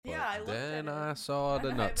I looked Then at it. I saw the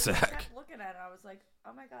And I nutsack. kept looking at it. I was like,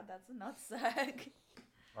 oh my god, that's a nutsack.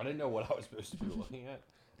 I didn't know what I was supposed to be looking at.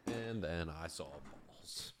 And then I saw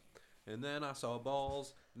balls. And then I saw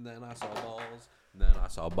balls. And then I saw balls. And then I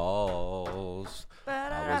saw balls.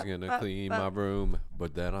 I was going to clean my room,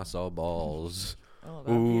 but then I saw balls. Oh,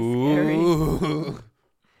 that'd be scary. Ooh.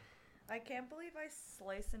 I can't believe I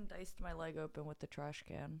sliced and diced my leg open with the trash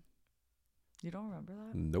can. You don't remember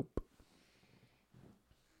that? Nope.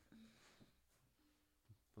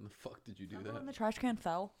 When the fuck did you do Remember that? when the trash can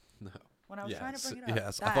fell? No. When I was trying to bring it up?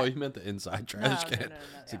 Yes, I That- thought you meant the inside trash No, can. no,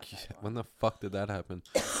 It's like, yeah, that when the fuck did that happen?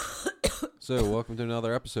 So, welcome to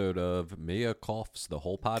another episode of Mia Coughs, the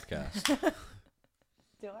whole podcast.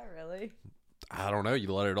 Do I really? I don't know.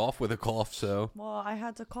 You let it off with a cough, so. Well, I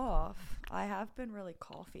had to cough. I have been really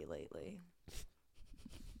coughy lately.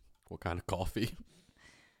 What kind of coffee?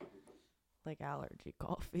 Like allergy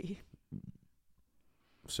coffee.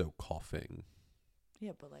 So, coughing.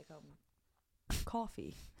 Yeah, but like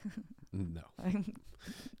coffee. No. I'm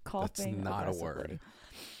coughing. That's not a word. aggressively.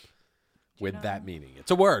 With know- that meaning. It's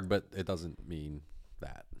a word, but it doesn't mean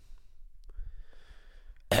that.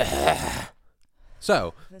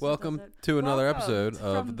 So, This welcome episode- to another Welcome episode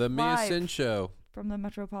of from the Mia live Sin Show. From the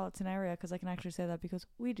metropolitan area, because I can actually say that because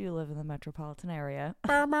we do live in the metropolitan area.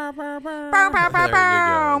 There you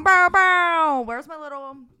go. Where's my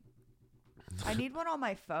little? I need one on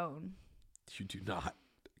my phone. You do not.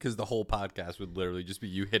 Because the whole podcast would literally just be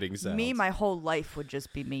you hitting sounds. Me, my whole life would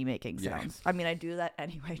just be me making Yeah. sounds. I mean, I do that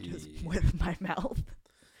anyway, just Yeah. with my mouth.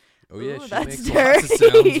 Oh, yeah, Ooh, she that's makes lots of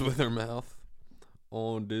dirty. sounds with her mouth.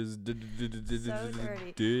 On this. So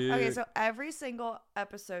dirty. Okay, so every single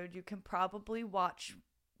episode, you can probably watch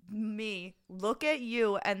me look at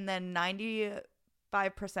you, and then 95%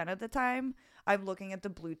 of the time, I'm looking at the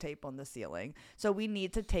blue tape on the ceiling. So we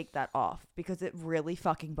need to take that off because it really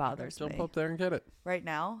fucking bothers Jump me. up there and get it. Right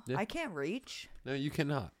now, Yeah. I can't reach. No, you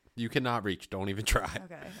cannot. You cannot reach. Don't even try.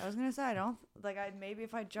 Okay, I was gonna say I don't like. I maybe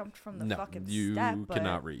if I jumped from the No, fucking you step, but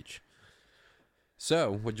cannot reach.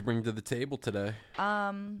 So, what'd you bring to the table today?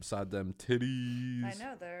 Beside them titties. I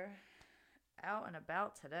know they're out and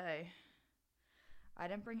about today. I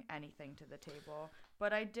didn't bring anything to the table,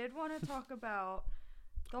 but I did want to talk about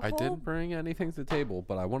the I whole. didn't bring anything to the table,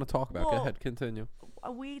 but I want to talk about. Go Well, ahead, continue.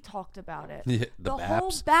 We talked about it. Yeah, The the whole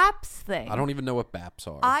BAPS. BAPS thing. I don't even know what BAPS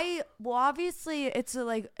are. Well, obviously it's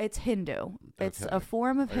it's Hindu. It's Okay. a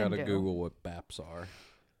form of I Hindu. gotta Google what BAPS are.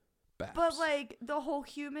 BAPS. But like the whole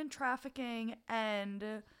human trafficking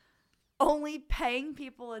and only paying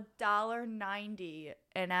people $1.90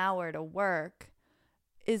 an hour to work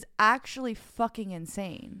is actually fucking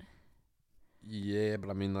insane. Yeah,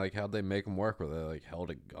 but I mean, like, how'd they make them work? Were they like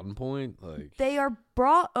held at gunpoint? Like, They are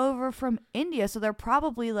brought over from India, so they're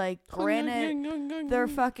probably like granted their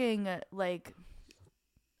fucking like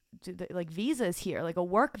visas here, like a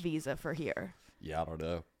work visa for here. Yeah, I don't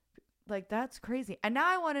know. Like that's crazy. And now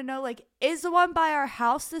I want to know, like, is the one by our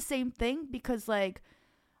house the same thing? Because like,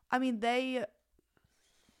 I mean, I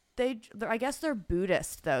guess they're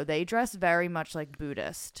Buddhist though. They dress very much like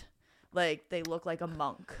Buddhist. Like they look like a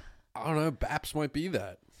monk. I don't know. BAPS might be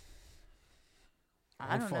that.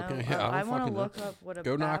 I don't fucking- know. yeah, I I don't want to fucking know. look up what a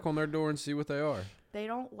Go knock BAP- on their door and see what they are. They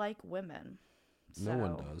don't like women. No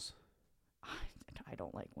one So- does. I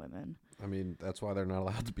don't like women. I mean, that's why they're not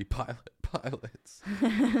allowed to be pilots.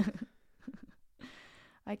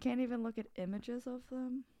 I can't even look at images of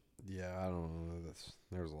them. Yeah, I don't know.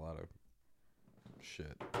 There's a lot of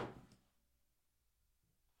shit.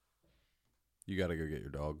 You gotta go get your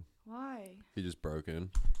dog. Why? He just broke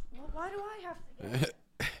in. Well, why do I have to get it?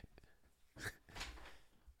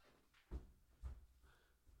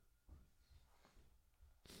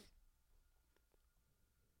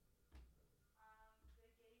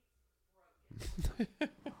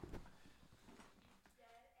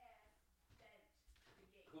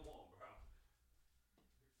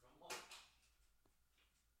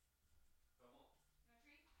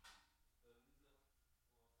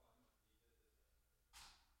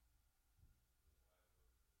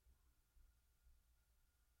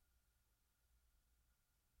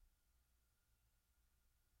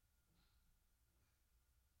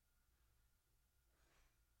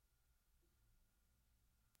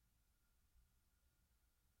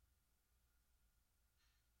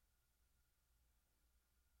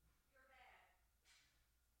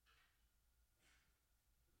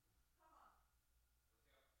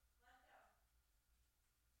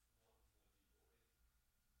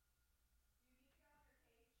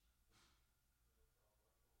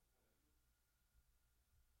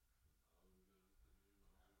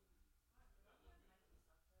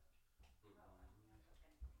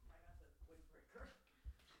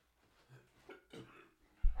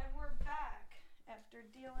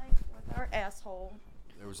 dealing with our asshole.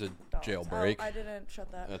 There was a Dogs. jailbreak. Oh, I didn't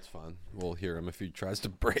shut that. That's fine. We'll hear him if he tries to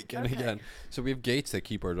break in Okay. again. So we have gates that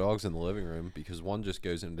keep our dogs in the living room because one just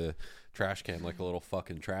goes into trash can like a little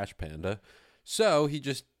fucking trash panda. So he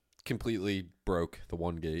just completely broke the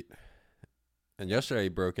one gate. And yesterday he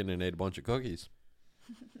broke in and ate a bunch of cookies.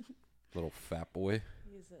 Little fat boy.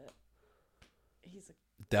 He's a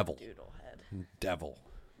Devil. doodle head. Devil.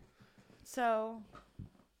 So,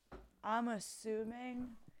 I'm assuming,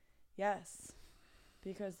 yes,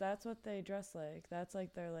 because that's what they dress like. That's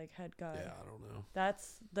like their like head guy. Yeah, I don't know.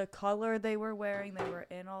 That's the color they were wearing. They were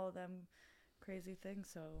in all of them crazy things.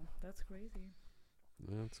 So that's crazy.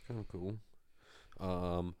 That's kind of cool.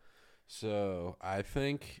 So I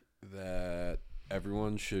think that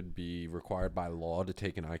everyone should be required by law to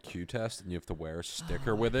take an IQ test, and you have to wear a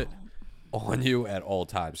sticker with it on you at all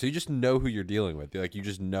times. So you just know who you're dealing with. Like, you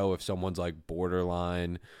just know if someone's like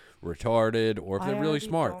borderline retarded or if they're really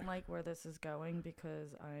smart. I don't like where this is going because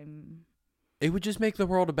It would just make the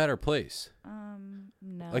world a better place.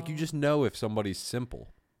 no. Like, you just know if somebody's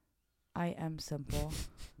simple. I am simple.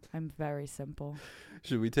 I'm very simple.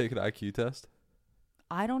 Should we take an IQ test?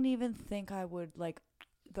 I don't even think I would like.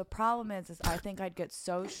 The problem is I think I'd get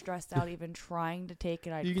so stressed out even trying to take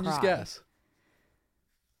it. You can cry. just guess.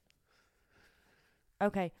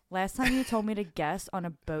 Okay, last time you told me to guess on a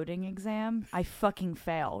boating exam, I fucking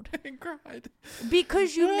failed. I cried.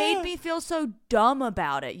 Because you made me feel so dumb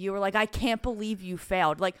about it. You were like, I can't believe you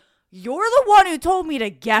failed. Like, you're the one who told me to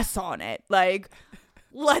guess on it. Like,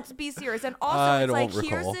 let's be serious. And also, it's like,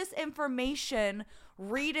 here's this information,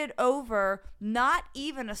 read it over. Not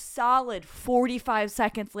even a solid 45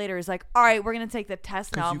 seconds later is like, all right, we're going to take the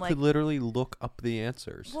test now. Because I'm you like, could literally look up the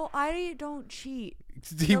answers. well, I don't cheat.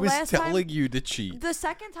 He was telling you to cheat. The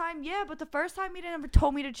second time, yeah, but the first time he never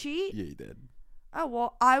told me to cheat. Yeah, he did. Oh,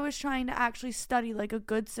 well, I was trying to actually study like a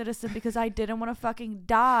good citizen because I didn't want to fucking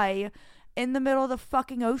die in the middle of the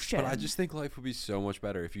fucking ocean. But I just think life would be so much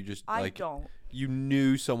better if you just, I don't. You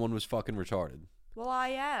knew someone was fucking retarded. Well, I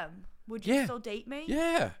am. Would you still date me?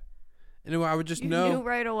 Yeah. And I would just you know. knew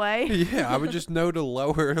right away? Yeah, I would just know to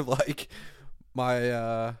lower, like,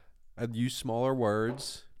 my, I'd use smaller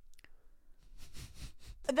words.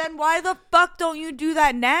 Then why the fuck don't you do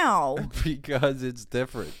that now? Because it's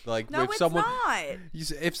different. Like, no, if it's someone, not.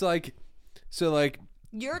 It's like, so like.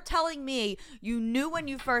 You're telling me you knew when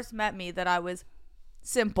you first met me that I was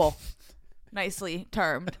simple, nicely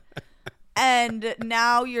termed. And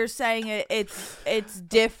now you're saying it's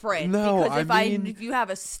different. No, because if you have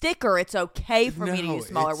a sticker, it's okay for me to use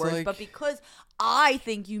smaller words. Like, but because I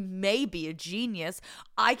think you may be a genius,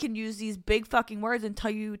 I can use these big fucking words and tell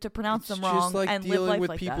you to pronounce them wrong just like and dealing live life with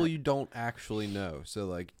like people that. you don't actually know. So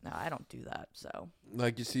like, No, I don't do that. So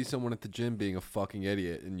like, you see someone at the gym being a fucking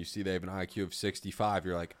idiot, and you see they have an IQ of 65.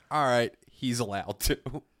 You're like, all right, he's allowed to.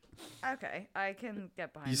 okay, I can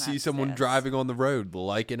get behind. You that see someone stance. driving on the road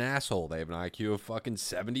like an asshole. They have an IQ of fucking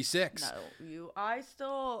 76. No, I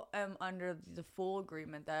still am under the full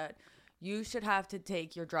agreement that you should have to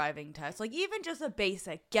take your driving test. Like, even just a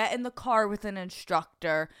basic, get in the car with an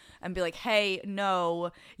instructor and be like, hey,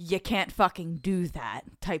 no, you can't fucking do that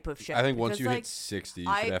type of shit. I think once because, you like, hit 60, you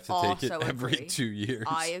should have to take it also every agree. 2 years.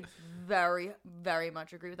 I very, very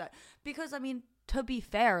much agree with that. Because, I mean, to be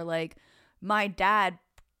fair, like, my dad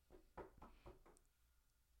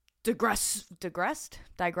digressed? Yeah,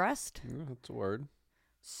 that's a word.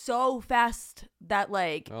 So fast that,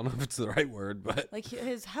 like, I don't know if it's the right word, but like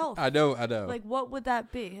his health. I know. Like, what would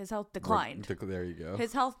that be? His health declined. There you go.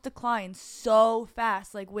 His health declined so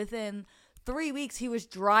fast. Like, within 3 weeks, he was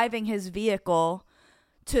driving his vehicle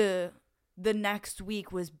to the next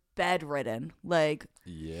week was bedridden. Like,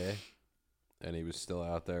 Yeah. And he was still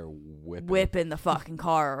out there whipping the fucking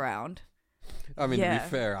car around. I mean, to Yeah. be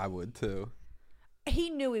fair, I would too.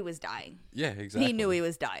 He knew he was dying. Yeah, exactly. He knew he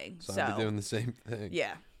was dying. So So, I'd be doing the same thing.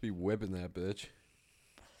 yeah. Be whipping that bitch.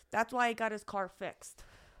 That's why he got his car fixed.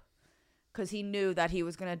 Because he knew that he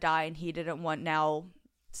was going to die and he didn't want now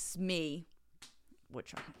me,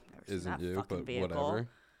 which I've never seen Isn't that you, fucking but vehicle.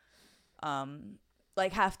 whatever.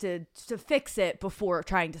 Like, have to fix it before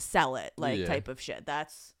trying to sell it, like, Yeah. type of shit.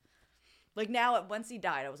 That's like, now once he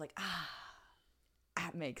died, I was like,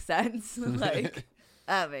 that makes sense. Like,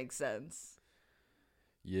 that makes sense.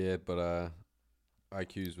 Yeah, but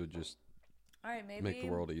IQs would just All right, maybe make the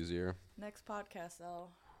world easier. next podcast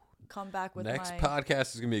I'll come back with Next my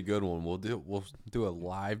podcast is gonna be a good one. We'll do a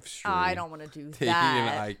live stream. I don't want to do taking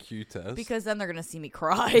that an IQ test because then they're gonna see me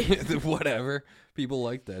cry. Whatever. People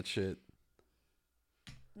like that shit.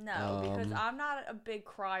 No, because I'm not a big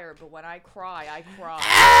crier, but when I cry, I cry.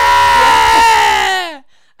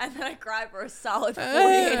 And then I cry for a solid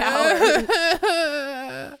 48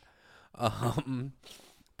 hours.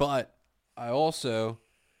 But I also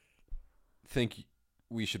think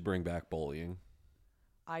we should bring back bullying.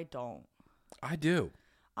 I don't. I do.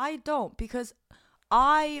 I don't, because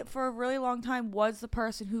I, for a really long time, was the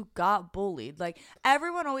person who got bullied. Like,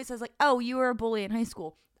 everyone always says, like, oh, you were a bully in high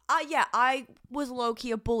school. Yeah, I was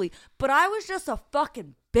low-key a bully, but I was just a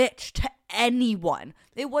fucking bitch to anyone.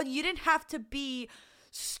 You didn't have to be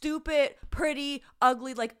stupid, pretty,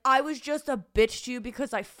 ugly. Like, I was just a bitch to you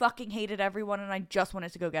because I fucking hated everyone and I just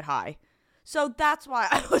wanted to go get high. So that's why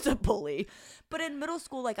I was a bully. But in middle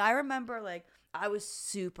school, like, I remember, like, I was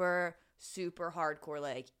super hardcore,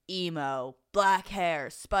 like, emo, black hair,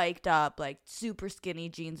 spiked up, like, super skinny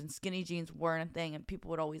jeans, and skinny jeans weren't a thing, and people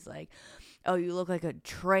would always, like, oh, you look like a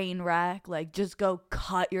train wreck, like, just go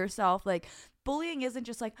cut yourself. Like, bullying isn't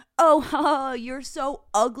just like, oh, you're so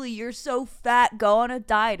ugly, you're so fat, go on a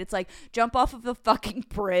diet. It's like, jump off of a fucking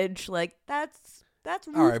bridge. Like, that's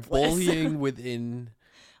ruthless. All right, bullying within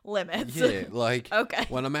limits. Yeah, like, okay.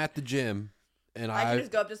 When I'm at the gym and I can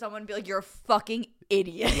just go up to someone and be like, you're a fucking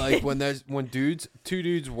idiot. Like, when two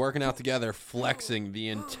dudes working out together, flexing the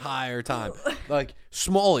entire time. Like,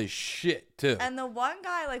 small as shit, too. And the one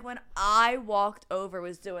guy, like, when I walked over,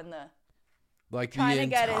 was doing like, trying the to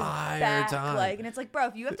get his entire back, time. like, and it's like, bro,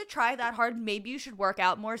 if you have to try that hard, maybe you should work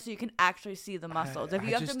out more so you can actually see the muscles. If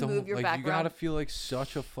you have to move your like, background. You gotta feel like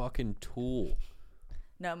such a fucking tool.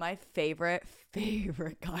 No, my favorite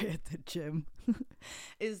guy at the gym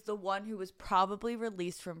is the one who was probably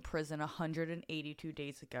released from prison 182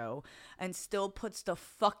 days ago and still puts the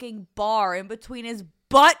fucking bar in between his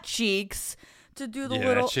butt cheeks to do the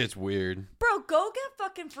little. That shit's weird. Bro, go get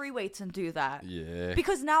fucking free weights and do that. Yeah.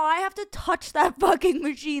 Because now I have to touch that fucking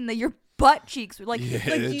machine that your butt cheeks were like. Yeah, like,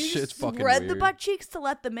 do that you shit's fucking spread the weird. butt cheeks to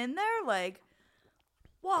let them in there? Like,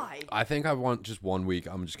 why? I think I want just 1 week.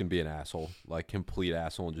 I'm just gonna be an asshole, like complete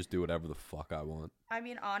asshole, and just do whatever the fuck I want. I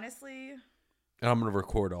mean, honestly. And I'm gonna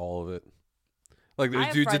record all of it. Like, I there's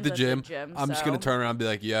have dudes at friends the at the gym. gym, I'm just so- gonna turn around and be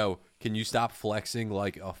like, "Yo, can you stop flexing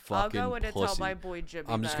like a fucking I'll go in and pussy?" tell my boy Jimmy.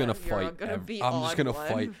 I'm just that gonna you're fight. gonna be I'm just on gonna one.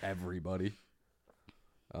 fight everybody.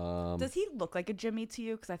 Does he look like a Jimmy to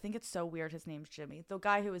you? Because I think it's so weird. His name's Jimmy. The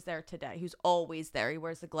guy who was there today, who's always there. He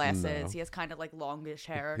wears the glasses. No. He has kind of like longish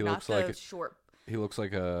hair, He not looks the like short. He looks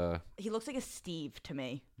like a He looks like a Steve to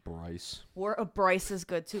me. Bryce. Or a Bryce is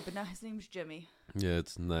good too, but now his name's Jimmy. Yeah,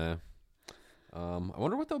 it's nah. I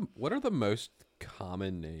wonder what are the most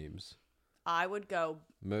common names. I would go.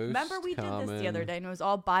 Most Remember we did this the other common day, and it was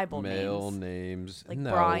all Bible male names. names. Like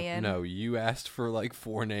no, Brian. No, you asked for like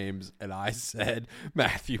 4 names, and I said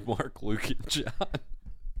Matthew, Mark, Luke, and John.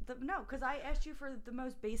 No, because I asked you for the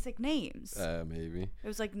most basic names. Maybe. It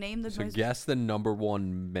was like name the So most. guess the number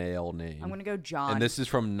 1 male name. I'm gonna go John. And this is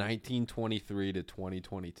from 1923 to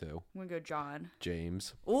 2022. I'm gonna go John.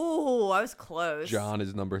 James. Ooh, I was close. John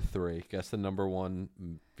is number 3. Guess the number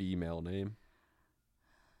 1 female name.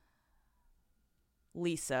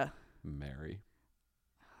 Lisa. Mary.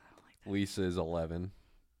 Lisa is 11.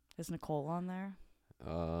 Is Nicole on there?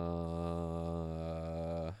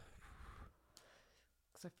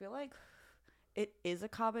 Because I feel like it is a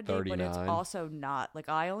common name, but it's 39. also not. Like,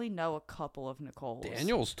 I only know a couple of Nicoles.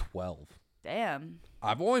 Daniel's 12. Damn.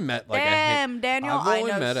 I've only met like Daniel. I've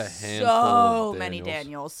only I know met a handful so of many Daniels.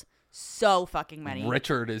 Daniels. So fucking many.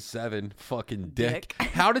 Richard is 7. Fucking dick.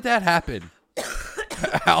 How did that happen?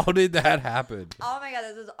 How did that happen? Oh my god,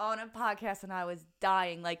 this was on a podcast and I was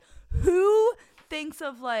dying. Like, who thinks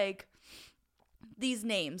of like these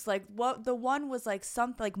names? Like, what the one was like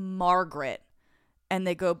something like Margaret, and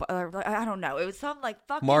they go by, I don't know. It was something like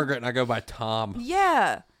fucking Margaret, and I go by Tom.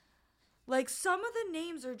 Yeah. Like, some of the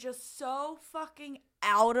names are just so fucking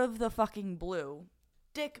out of the fucking blue.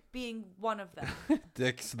 Dick being one of them.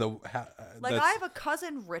 Dick's the Like, I have a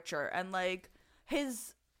cousin, Richard, and like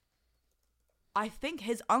I think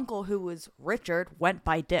his uncle, who was Richard, went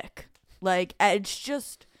by Dick. Like, it's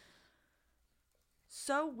just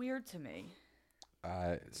so weird to me.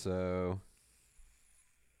 So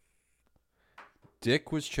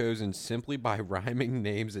Dick was chosen simply by rhyming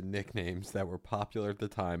names and nicknames that were popular at the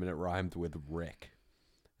time, and it rhymed with Rick,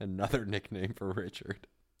 another nickname for Richard.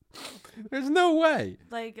 There's no way.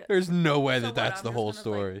 Like, There's no way so that that's I'm the just whole gonna,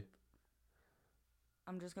 story. like,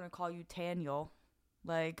 I'm just gonna call you Taniel.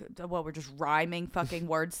 Like, what, we're just rhyming fucking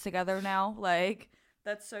words together now? Like,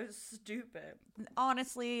 that's so stupid.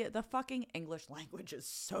 Honestly, the fucking English language is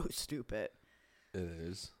so stupid. It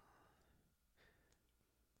is.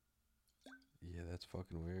 Yeah, that's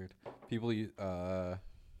fucking weird. People used to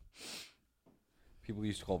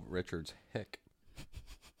call Richards Hick.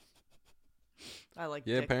 I like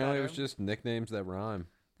Yeah, Dick apparently better. it was just nicknames that rhyme.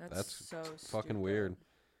 That's so fucking stupid. weird.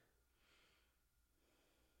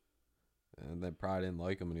 And they probably didn't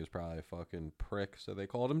like him, and he was probably a fucking prick, so they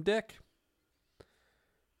called him Dick.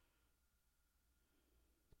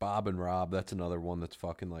 Bob and Rob, that's another one that's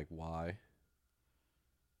fucking like, why?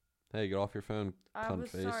 Hey, get off your phone, I was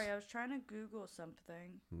face. sorry. I was trying to Google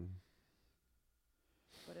something, Hmm.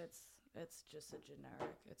 but it's just a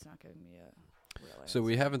generic. It's not giving me a real So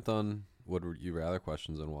we answer. haven't done Would You Rather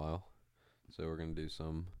questions in a while. So we're going to do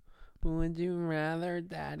some Would You Rather,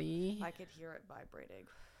 Daddy? I could hear it vibrating.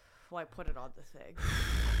 Well, I put it on the thing.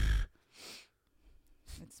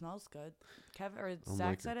 It smells good. Kevin or I'll Zach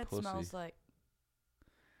make said your it pussy. smells like.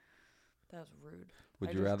 That was rude. Would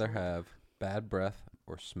I you just rather told- have bad breath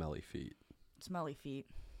or smelly feet? Smelly feet.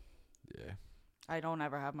 Yeah. I don't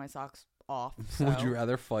ever have my socks off. Would so- you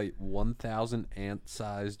rather fight 1,000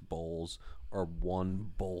 ant-sized bulls or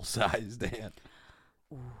one bull-sized ant?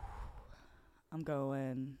 I'm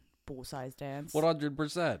going bull-sized dance.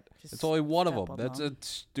 100%. Just It's only one of step them. on That's them. a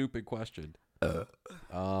stupid question.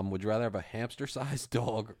 Would you rather have a hamster-sized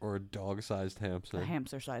dog or a dog-sized hamster? A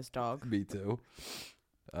hamster-sized dog. Me too.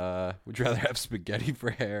 Would you rather have spaghetti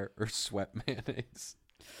for hair or sweat mayonnaise?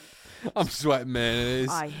 I'm sweating mayonnaise.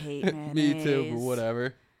 I hate mayonnaise. Me too, but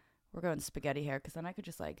whatever. We're going spaghetti hair because then I could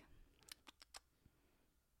just like.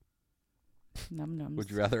 Num nums.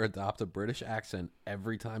 Would you rather adopt a British accent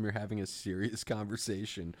every time you're having a serious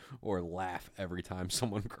conversation or laugh every time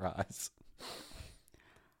someone cries?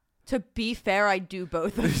 To be fair, I do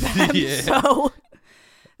both of them. Yeah. So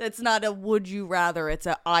it's not a would you rather. It's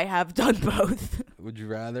a I have done both. Would you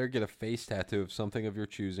rather get a face tattoo of something of your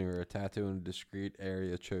choosing or a tattoo in a discrete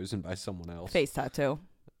area chosen by someone else? Face tattoo.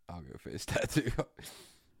 I'll go face tattoo.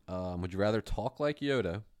 Would you rather talk like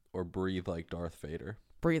Yoda or breathe like Darth Vader?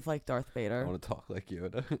 Breathe like Darth I Vader. want to talk like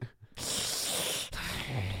Yoda.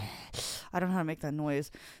 I don't know how to make that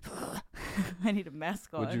noise. I need a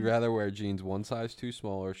mask on. Would you rather wear jeans one size too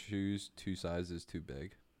small or shoes 2 sizes too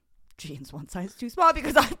big? Jeans one size too small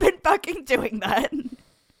because I've been fucking doing that.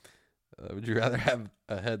 Would you rather have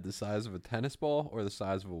a head the size of a tennis ball or the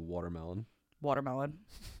size of a watermelon? Watermelon.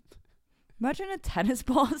 Imagine a tennis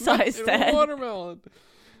ball size In a head. watermelon.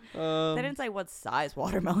 They didn't say what size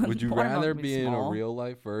watermelon. Would you Watermelon rather can be in a small. real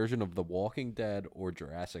life version of The Walking Dead or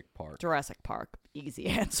Jurassic Park? Jurassic Park? Easy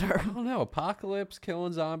answer. I don't know. Apocalypse,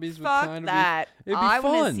 killing zombies would Fuck kind that. of be. It'd be I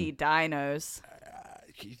want to fun. see dinos.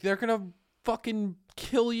 They're gonna fucking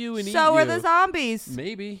kill you and eat you. So are the zombies.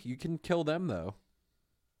 Maybe you can kill them though.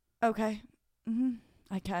 Okay.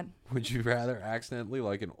 I can. Would you rather accidentally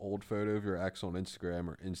like an old photo of your ex on Instagram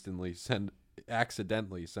or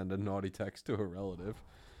accidentally send a naughty text to a relative?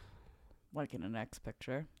 Like in the next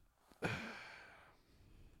picture.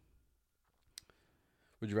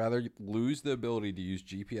 Would you rather lose the ability to use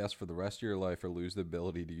GPS for the rest of your life or lose the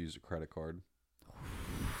ability to use a credit card?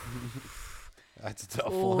 That's a tough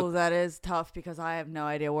Oh, one. that is tough because I have no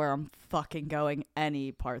idea where I'm fucking going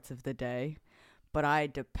any parts of the day. But I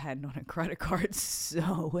depend on a credit card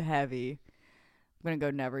so heavy. I'm going to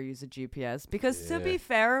go never use a GPS. Because to Yeah. be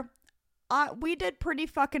fair, we did pretty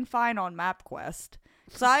fucking fine on MapQuest.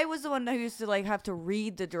 So I was the one who used to like have to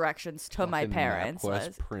read the directions to my Fucking parents.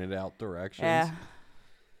 MapQuest printed out directions. Yeah.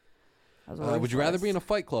 I was always Would you rather be in a first.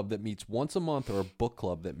 fight club that meets once a month or a book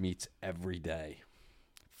club that meets every day?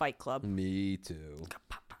 Fight Club? Me too.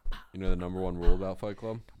 You know the number one rule about Fight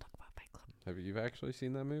Club? Don't talk about Fight Club. Have you actually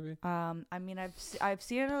seen that movie? I mean, I've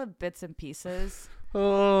seen it in bits and pieces.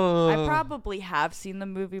 Oh. I probably have seen the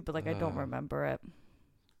movie, but like I don't Uh. remember it.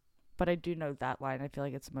 But I do know that line. I feel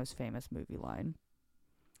like it's the most famous movie line.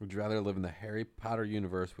 Would you rather live in the Harry Potter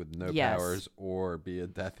universe with no Yes. powers or be a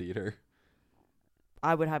Death Eater?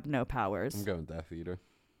 I would have no powers. I'm going Death Eater.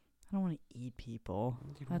 I don't want to eat people.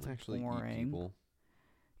 You don't That's actually boring. eat people.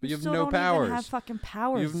 But you have still no don't powers. Even have fucking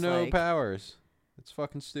powers. You have no like, powers. It's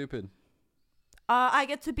fucking stupid. I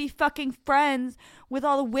get to be fucking friends with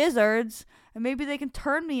all the wizards, and maybe they can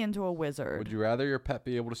turn me into a wizard. Would you rather your pet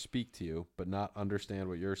be able to speak to you but not understand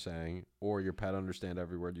what you're saying, or your pet understand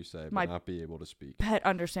every word you say but My not be able to speak? Pet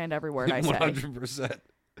understand every word I say. 100%.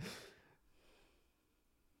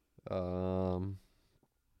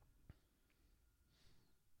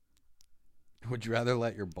 Would you rather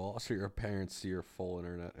let your boss or your parents see your full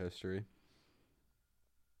internet history?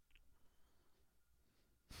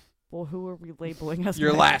 Well, who are we labeling as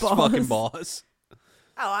Your my last boss? fucking boss.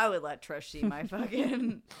 Oh, I would let Trish see my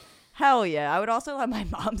fucking... Hell yeah. I would also let my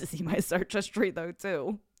mom to see my search history, though,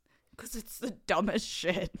 too. Because it's the dumbest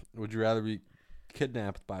shit. Would you rather be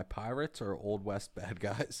kidnapped by pirates or Old West bad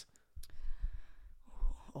guys?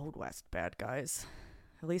 Old West bad guys.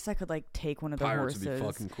 At least I could like take one of the Pirates horses. would be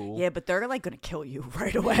fucking cool. Yeah, but they're like gonna kill you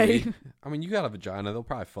right away. I mean, you got a vagina. They'll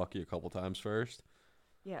probably fuck you a couple times first.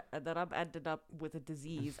 Yeah, and then I've ended up with a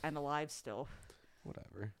disease and alive still.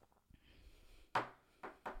 Whatever.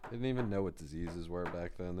 They didn't even know what diseases were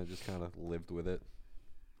back then. They just kind of lived with it.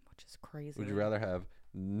 Which is crazy. Would you rather have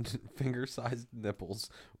finger-sized nipples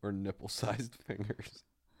or nipple-sized fingers?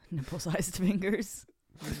 Nipple-sized fingers.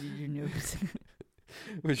 Your nose.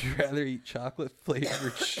 Would you rather eat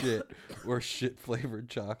chocolate-flavored shit or shit-flavored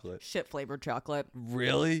chocolate? Shit-flavored chocolate.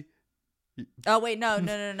 Really? Oh, wait, no.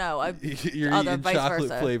 You're eating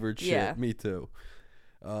chocolate-flavored shit. Yeah. Me too.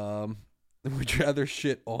 Would you rather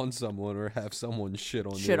shit on someone or have someone shit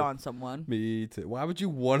on you? Shit on someone. Me too. Why would you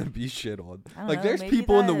want to be shit on? I don't Like, know, there's maybe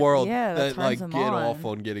people in the world that that like turns get them off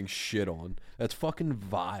on. on getting shit on. That's fucking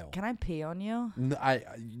vile. Can I pee on you?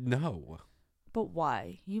 No. But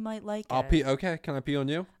why? You might like I'll it. pee. Okay, can I pee on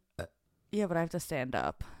you? Yeah, but I have to stand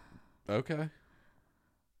up. Okay.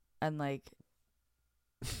 And like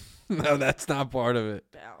No, that's not part of it.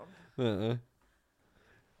 down.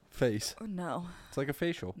 Face. Oh, no. It's like a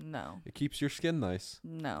facial. No. It keeps your skin nice.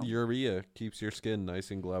 No. Urea keeps your skin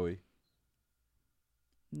nice and glowy.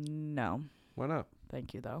 No. Why not?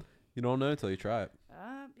 Thank you, though. You don't know until you try it.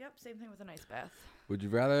 Yep, same thing with an ice bath. Would you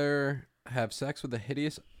rather have sex with a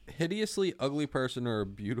hideously ugly person or a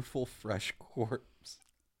beautiful fresh corpse?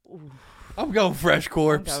 Ooh. I'm going fresh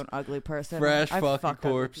corpse. I'm going ugly person. Fresh I've fucking fucked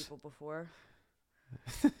ugly corpse. people before.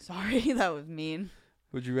 Sorry, that was mean.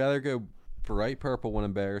 Would you rather go bright purple when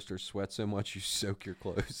embarrassed or sweat so much you soak your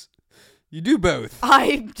clothes? You do both.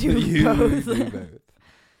 I do You both. do both.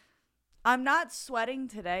 I'm not sweating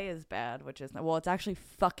today as bad, which is well, it's actually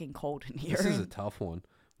fucking cold in here. This is a tough one.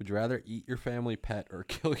 Would you rather eat your family pet or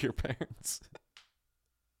kill your parents?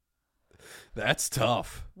 That's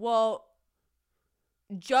tough. Well,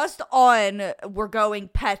 just on we're going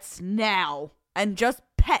pets now, and just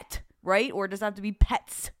pet, right? Or does it have to be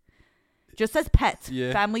pets? Just says pet.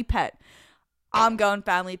 Yeah. Family pet. I'm going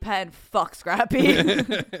family pet and fuck Scrappy.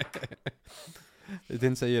 It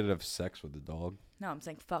didn't say you had to have sex with the dog. No, I'm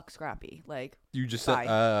saying fuck Scrappy. Like You just bye.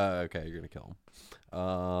 said, okay, you're going to kill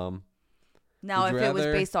him. Now, Would if you it was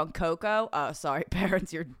rather- based on Coco, sorry,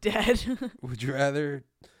 parents, you're dead. Would you rather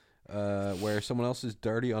wear someone else's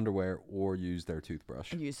dirty underwear or use their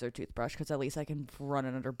toothbrush? Use their toothbrush because at least I can run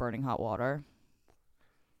it under burning hot water.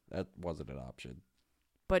 That wasn't an option.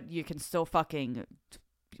 But you can still fucking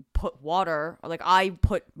put water. Like I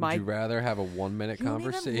put my. Would you rather have a 1-minute You won't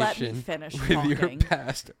even conversation let me finish with your talking.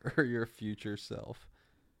 past or your future self?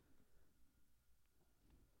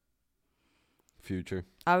 Future.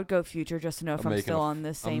 I would go future just to know if I'm making still a on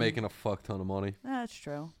this same. I'm making a fuck ton of money. That's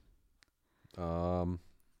true.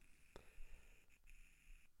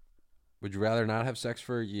 Would you rather not have sex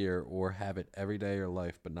for a year or have it every day of your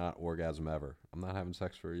life but not orgasm ever? I'm not having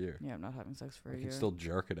sex for a year. Yeah, I'm not having sex for a I year. can still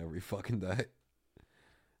jerk it every fucking day.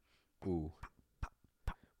 Ooh.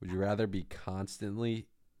 Would you rather be constantly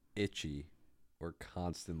itchy or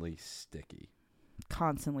constantly sticky?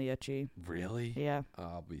 Constantly itchy. Really? Yeah.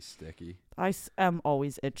 I'll be sticky. I am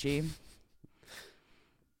always itchy.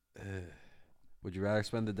 Would you rather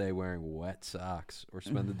spend the day wearing wet socks or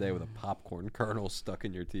spend the day with a popcorn kernel stuck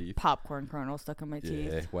in your teeth? Popcorn kernel stuck in my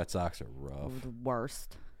teeth. Yeah, wet socks are rough. Oh, the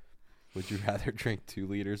worst. Would you rather drink 2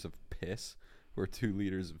 liters of piss or 2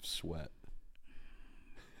 liters of sweat?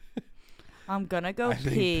 I'm gonna go I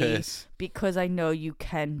think pee piss. because I know you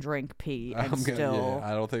can drink pee and still. Yeah,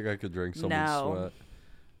 I don't think I could drink someone's No.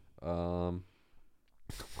 sweat. Oh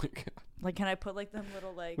my God. Like, can I put like them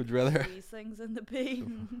little like Would you rather? these things in the pee?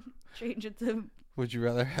 Change it to. Would you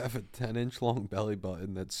rather have a 10-inch long belly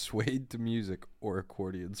button that swayed to music or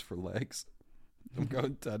accordions for legs? I'm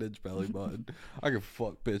going 10-inch belly button. I could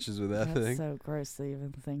fuck bitches with that That's thing. so gross to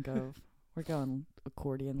even think of. We're going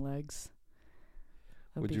accordion legs.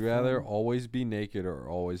 That'd Would be you rather fun. always be naked or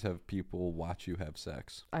always have people watch you have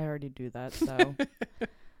sex? I already do that, so. Yeah,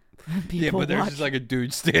 People but there's watch. just like a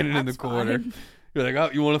dude standing in the That's corner. fine. You're like, oh,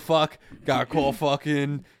 you want to fuck? Gotta call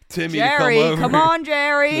fucking Timmy Jerry, to come over. come on,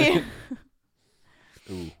 Jerry.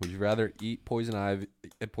 Ooh, would you rather eat poison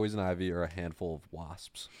ivy or a handful of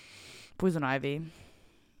wasps? Poison ivy.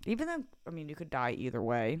 Even though, I mean, you could die either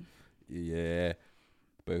way. Yeah,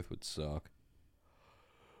 both would suck.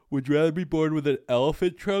 Would you rather be born with an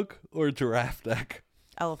elephant trunk or a giraffe neck?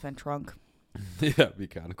 Elephant trunk. Yeah, that'd be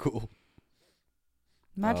kind of cool.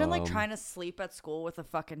 Imagine like trying to sleep at school with a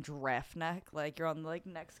fucking giraffe neck. Like you're on like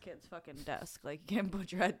next kid's fucking desk. Like you can't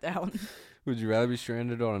put your head down. Would you rather be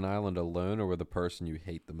stranded on an island alone or with a person you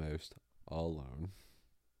hate the most? All alone.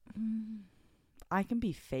 I can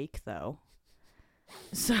be fake though.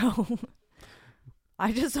 So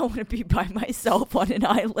I just don't want to be by myself on an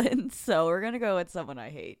island, so we're going to go with someone I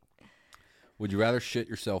hate. Would you rather shit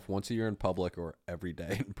yourself once a year in public or every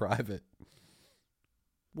day in private?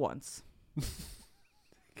 Once.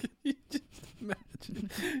 Can you just imagine?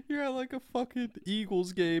 You're at like a fucking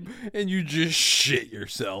Eagles game and you just shit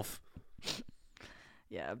yourself.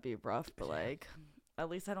 Yeah, it'd be rough, but like, at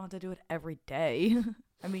least I don't have to do it every day.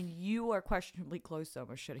 I mean, you are questionably close to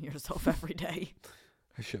almost shitting yourself every day.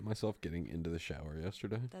 I shit myself getting into the shower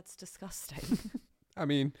yesterday. That's disgusting. I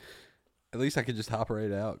mean, at least I could just hop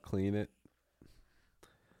right out, clean it.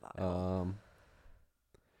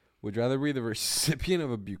 Would you rather be the recipient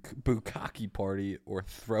of a bukkake party or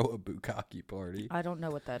throw a bukkake party? I don't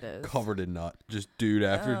know what that is. Covered in nut. Just dude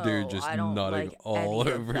after dude just nutting like all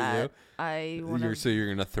over you. So you're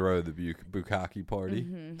going to throw the bukkake party?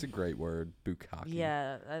 Mm-hmm. It's a great word, bukkake.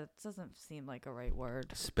 Yeah, that doesn't seem like a right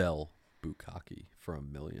word. Spell bukkake for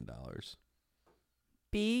 $1 million.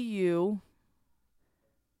 B-U-C.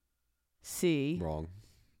 Wrong.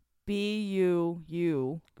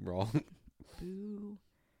 B-U-U. Wrong.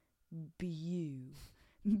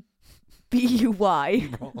 B-U-Y.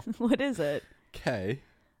 What is it? K.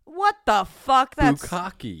 What the fuck? That's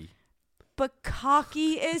bukkake.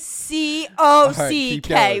 Bukkake is C-O-C-K-Y.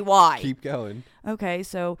 Keep going. Okay,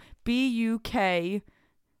 so B-U-K-O.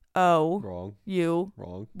 Wrong. U.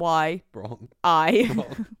 Wrong. Y. Wrong. I.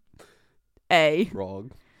 Wrong. A.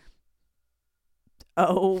 Wrong.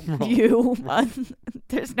 O. Wrong. U.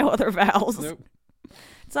 There's no other vowels. Nope.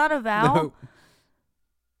 It's not a vowel? Nope.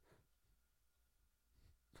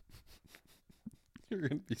 You're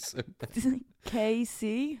going to be so bad.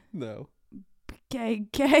 K-C? No.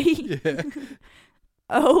 K-K? Yeah.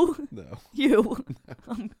 O? No. U? No.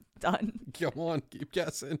 I'm done. Come on, keep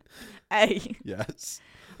guessing. A. Yes.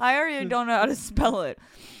 I already don't know how to spell it.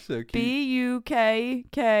 So B-U-K-K-U?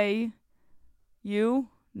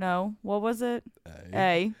 No. What was it?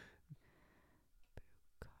 A.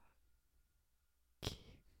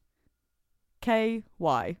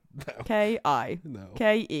 K-Y. No. K-I. No.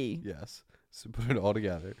 K-E. Yes. So put it all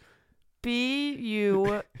together.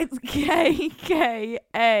 B-U. It's K-K-A.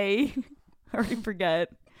 I already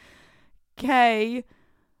forget. K-E.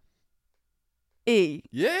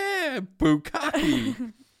 Yeah,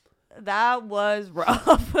 bukkake. That was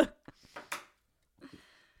rough.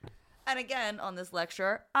 And again, on this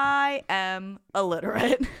lecture, I am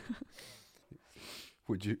illiterate.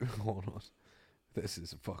 Would you... Hold on. This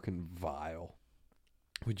is fucking vile.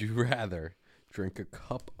 Would you rather drink a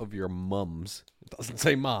cup of your mum's, it doesn't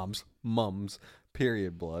say mom's, mum's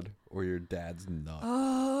period blood, or your dad's nut?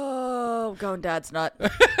 Oh, going dad's nut.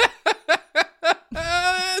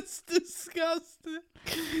 That's disgusting.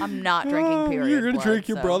 I'm not drinking period You're going to blood, drink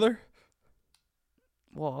your brother?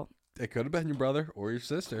 Well, it could have been your brother or your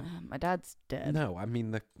sister. My dad's dead. No, I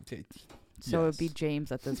mean the... So it'd be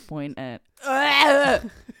James at this point, and...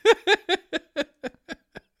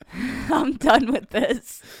 I'm done with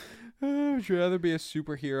this. Would you rather be a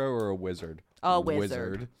superhero or a wizard? A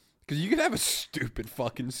wizard. Because you could have a stupid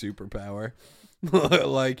fucking superpower.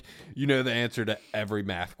 Like, you know the answer to every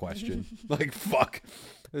math question. Like, fuck.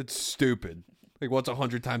 It's stupid. Like, what's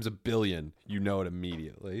 100 times 1 billion? You know it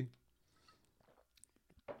immediately.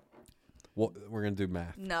 What, we're going to do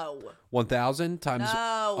math. No. 1,000 times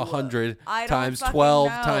 100 I times don't 12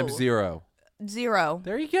 know. times 0. 0.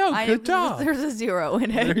 There you go. Good job. There's a 0 in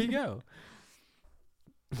it. There you go.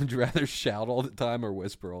 Would you rather shout all the time or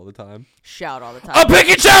whisper all the time? Shout all the time. I'll pick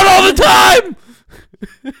and shout all the time!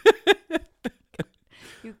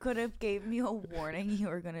 You could have gave me a warning you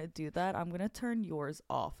were going to do that. I'm going to turn yours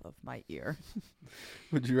off of my ear.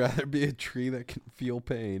 Would you rather be a tree that can feel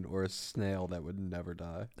pain or a snail that would never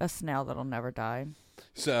die? A snail that'll never die.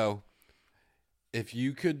 So, if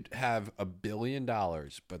you could have $1 billion,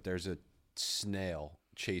 but there's a snail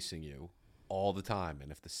chasing you all the time,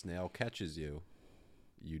 and if the snail catches you,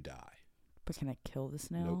 you die. But can I kill the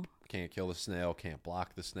snail? Nope. Can't kill the snail, can't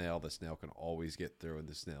block the snail. The snail can always get through, and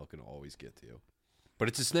the snail can always get to you. But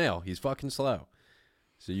it's a snail. He's fucking slow.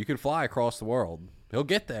 So you can fly across the world. He'll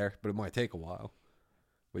get there, but it might take a while.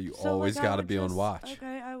 But you always got to be on watch.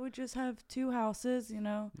 Okay, I would just have 2 houses, you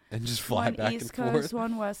know. And just fly back and forth. One East Coast,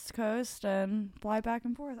 one West Coast, and fly back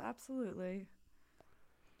and forth. Absolutely.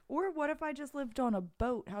 Or what if I just lived on a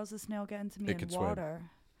boat? How's the snail getting to me in water? Swim.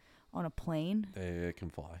 On a plane? It can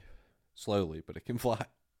fly. Slowly, but it can fly.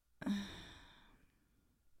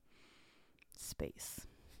 Space.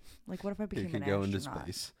 Like, what if I became an astronaut? You can go into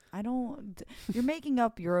space. I don't... You're making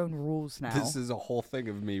up your own rules now. This is a whole thing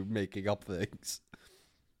of me making up things.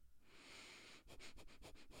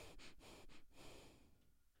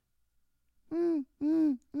 Would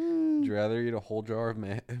you you rather eat a whole jar of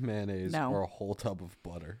mayonnaise No. or a whole tub of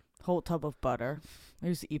butter? Whole tub of butter. I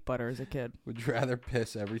used to eat butter as a kid. Would you rather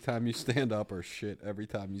piss every time you stand up or shit every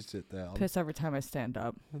time you sit down? Piss every time I stand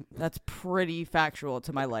up. That's pretty factual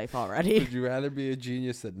to my life already. Would you rather be a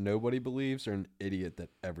genius that nobody believes or an idiot that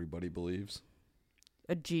everybody believes?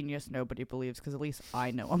 A genius nobody believes, because at least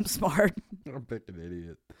I know I'm smart. I'm picking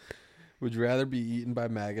idiot. Would you rather be eaten by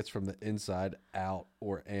maggots from the inside out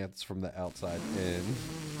or ants from the outside in?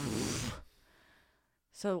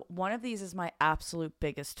 So one of these is my absolute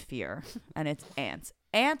biggest fear, and it's ants.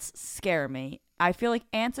 Ants scare me. I feel like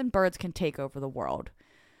ants and birds can take over the world.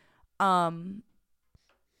 100%.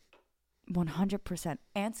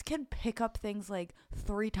 Ants can pick up things like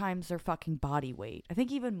 3 times their fucking body weight. I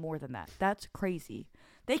think even more than that. That's crazy.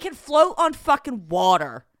 They can float on fucking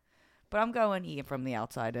water. But I'm going eat from the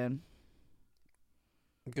outside in.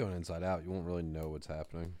 Going inside out, you won't really know what's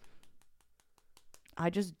happening.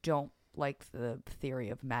 I just don't like the theory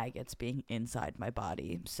of maggots being inside my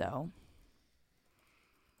body, so.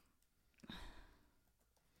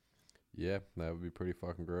 Yeah, that would be pretty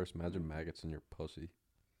fucking gross. Imagine maggots in your pussy.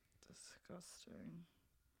 Disgusting.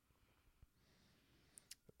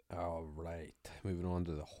 All right. Moving on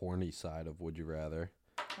to the horny side of Would You Rather.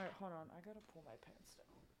 All right, hold on. I gotta pull my pants down.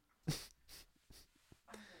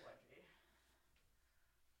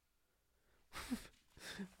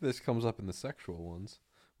 This comes up in the sexual ones.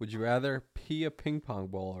 Would you rather pee a ping pong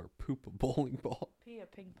ball or poop a bowling ball? Pee a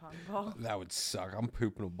ping pong ball. That would suck. I'm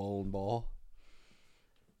pooping a bowling ball.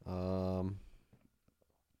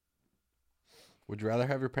 Would you rather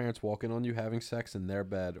have your parents walk in on you having sex in their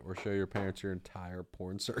bed or show your parents your entire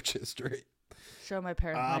porn search history? Show my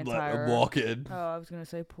parents my I'm letting entire. them walk in. Oh, I was gonna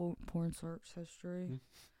say porn search history.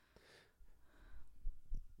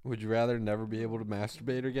 Would you rather never be able to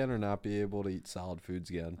masturbate again or not be able to eat solid foods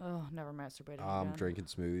again? Oh, never masturbating I'm again. drinking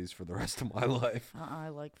smoothies for the rest of my life. I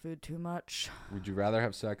like food too much. Would you rather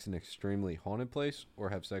have sex in an extremely haunted place or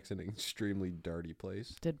have sex in an extremely dirty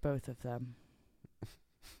place? Did both of them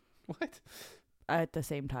What? at the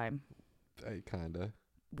same time. Kinda.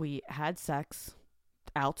 We had sex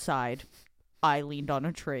outside. I leaned on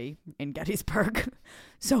a tree in Gettysburg,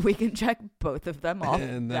 so we can check both of them off.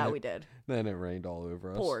 And That we did. Then it rained all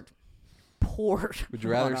over us. Poured. Would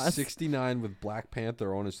you rather 69 with Black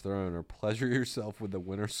Panther on his throne or pleasure yourself with the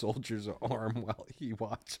Winter Soldier's arm while he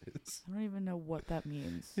watches? I don't even know what that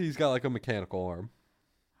means. He's got like a mechanical arm.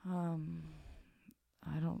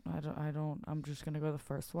 I don't. I'm just gonna go the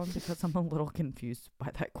first one because I'm a little confused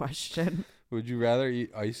by that question. Would you rather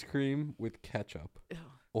eat ice cream with ketchup Ew.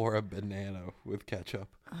 or a banana with ketchup?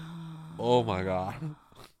 Oh my god.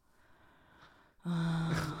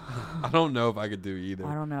 I don't know if I could do either.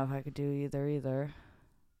 I don't know if I could do either.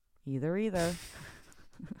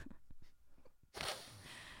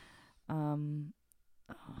 I'm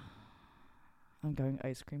going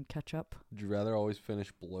ice cream ketchup. Would you rather always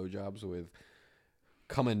finish blowjobs with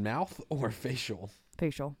cum in mouth or facial?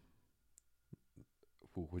 Facial.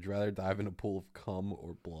 Ooh, would you rather dive in a pool of cum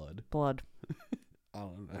or blood? Blood. I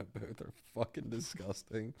don't know. Both are fucking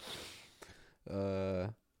disgusting.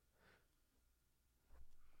 Would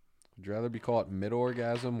you rather be caught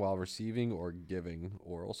mid-orgasm while receiving or giving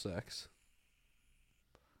oral sex?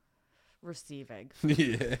 Receiving.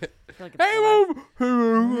 Yeah. I feel like Hey,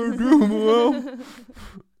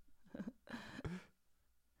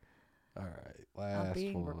 all right, last I'm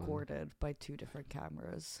being one. recorded by 2 different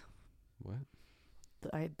cameras. What?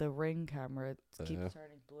 The Ring camera Yeah. keeps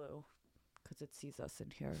turning blue because it sees us in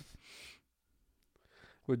here.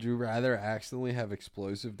 Would you rather accidentally have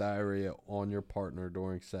explosive diarrhea on your partner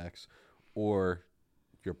during sex or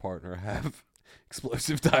your partner have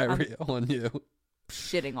explosive diarrhea on you?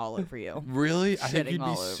 Shitting all over you. Really? I think Shitting you'd be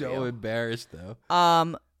all over so you. embarrassed, though.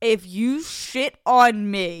 If you shit on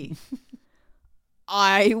me,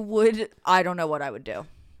 I don't know what I would do.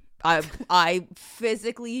 I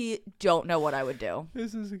physically don't know what I would do.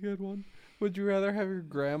 This is a good one. Would you rather have your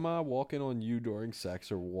grandma walk in on you during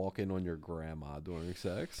sex or walk in on your grandma during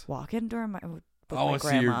sex? Walk in during I want to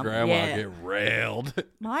see your grandma get railed.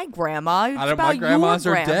 My grandma. It's about my grandmas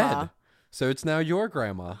your are grandma. dead. So it's now your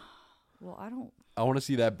grandma. Well, I don't. I want to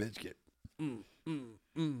see that bitch get.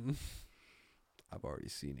 I've already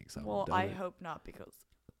seen it. Well, I hope not because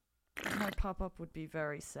my pop-up would be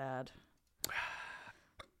very sad.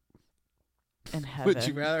 In heaven. Would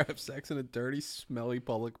you rather have sex in a dirty, smelly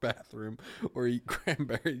public bathroom or eat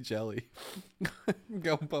cranberry jelly?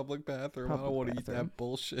 Go public bathroom. I don't want to eat that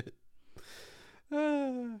bullshit.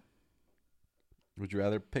 Would you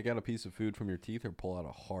rather pick out a piece of food from your teeth or pull out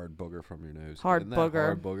a hard booger from your nose? Hard Getting that booger.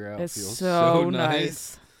 Hard booger out It's feels so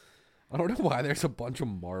nice. I don't know why there's a bunch of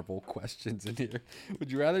Marvel questions in here.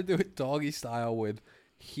 Would you rather do it doggy style with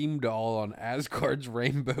Heimdall on Asgard's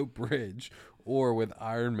Rainbow Bridge or with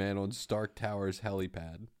Iron Man on Stark Tower's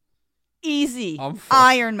helipad? Easy.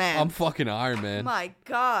 Iron Man. I'm fucking Iron Man. My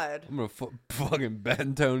God. I'm going to fucking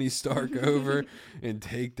bend Tony Stark over and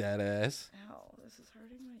take that ass. Ow, this is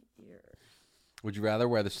hurting my ear. Would you rather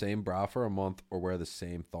wear the same bra for a month or wear the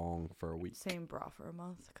same thong for a week? Same bra for a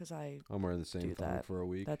month because I'm wearing the same thong for a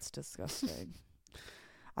week. That's disgusting.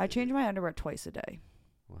 I change my underwear twice a day.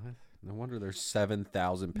 What? No wonder there's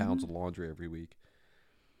 7,000 pounds of laundry every week.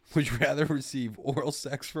 Would you rather receive oral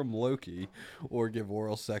sex from Loki or give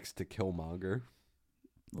oral sex to Killmonger?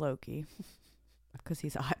 Loki. Because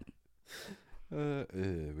he's hot.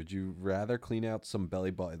 Would you rather clean out some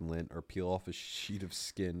belly button lint or peel off a sheet of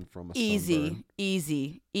skin from a sunburn?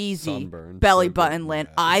 Easy. Sunburn. Belly button lint.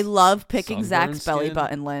 Yes. I love picking Sunburn Zach's belly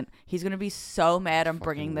button lint. He's going to be so mad I'm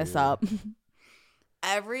bringing this up.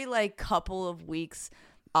 Every, couple of weeks,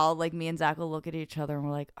 me and Zach will look at each other and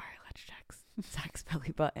we're like, all right, let's check Zach's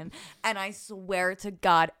belly button. And I swear to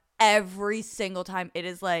God, every single time it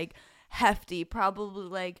is, hefty.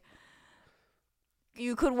 Probably,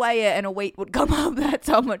 you could weigh it and a weight would come up. That's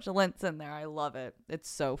how much lint's in there. I love it. It's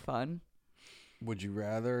so fun. Would you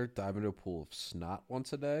rather dive into a pool of snot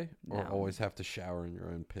once a day or always have to shower in your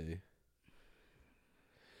own pee?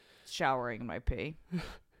 Showering my pee. Would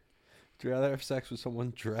you rather have sex with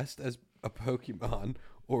someone dressed as a Pokemon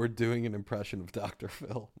or doing an impression of Dr.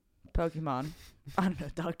 Phil? Pokemon. I don't know.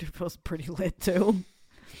 Dr. Phil's pretty lit, too.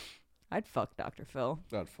 I'd fuck Dr. Phil.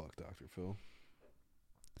 I'd fuck Dr. Phil.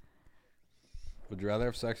 Would you rather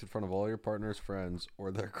have sex in front of all your partner's friends or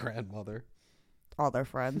their grandmother? All their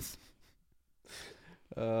friends.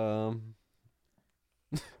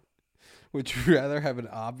 Would you rather have an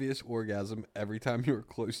obvious orgasm every time you were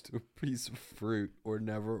close to a piece of fruit or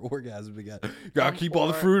never orgasm again? You gotta keep all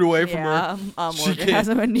the fruit away from her.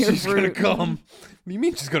 Orgasm near she's fruit. She's gonna come. What do you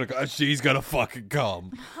mean she's gonna come? She's gonna fucking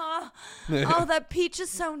come. Oh, that peach is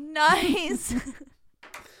so nice.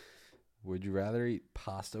 Would you rather eat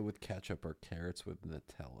pasta with ketchup or carrots with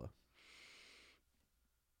Nutella?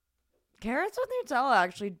 Carrots with Nutella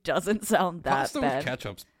actually doesn't sound that pasta bad. Pasta with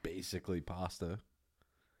ketchup's basically pasta.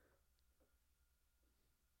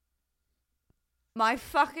 My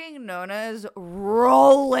fucking Nona is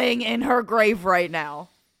rolling in her grave right now.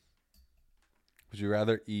 Would you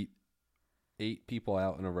rather eat 8 people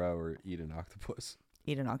out in a row or eat an octopus?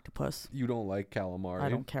 Eat an octopus. You don't like calamari? I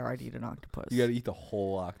don't care. I'd eat an octopus. You gotta eat the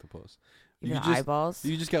whole octopus. Eyeballs?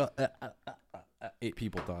 You just gotta 8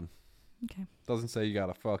 people done. Okay. Doesn't say you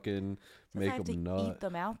gotta fucking make them nut. Eat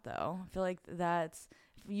them out though. I feel like that's...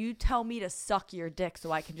 You tell me to suck your dick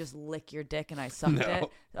so I can just lick your dick and I sucked it.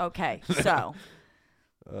 Okay, so...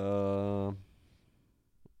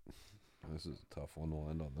 This is a tough one. We'll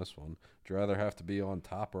end on this one. Would you rather have to be on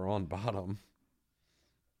top or on bottom?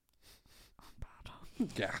 On bottom.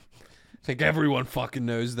 Yeah. I think everyone fucking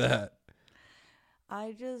knows that.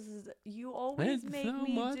 You always make so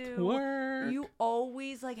me do work. You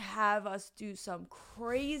always have us do some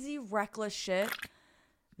crazy reckless shit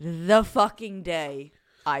the fucking day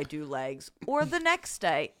I do legs, or the next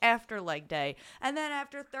day after leg day. And then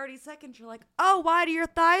after 30 seconds, you're like, oh, why do your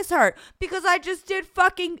thighs hurt? Because I just did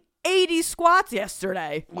fucking 80 squats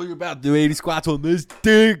yesterday. Well, you're about to do 80 squats on this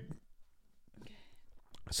dick.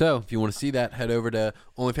 So, if you want to see that, head over to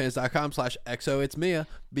onlyfans.com/XO. It's Mia,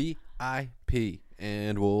 BIP.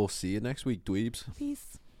 And we'll see you next week, dweebs.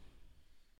 Peace.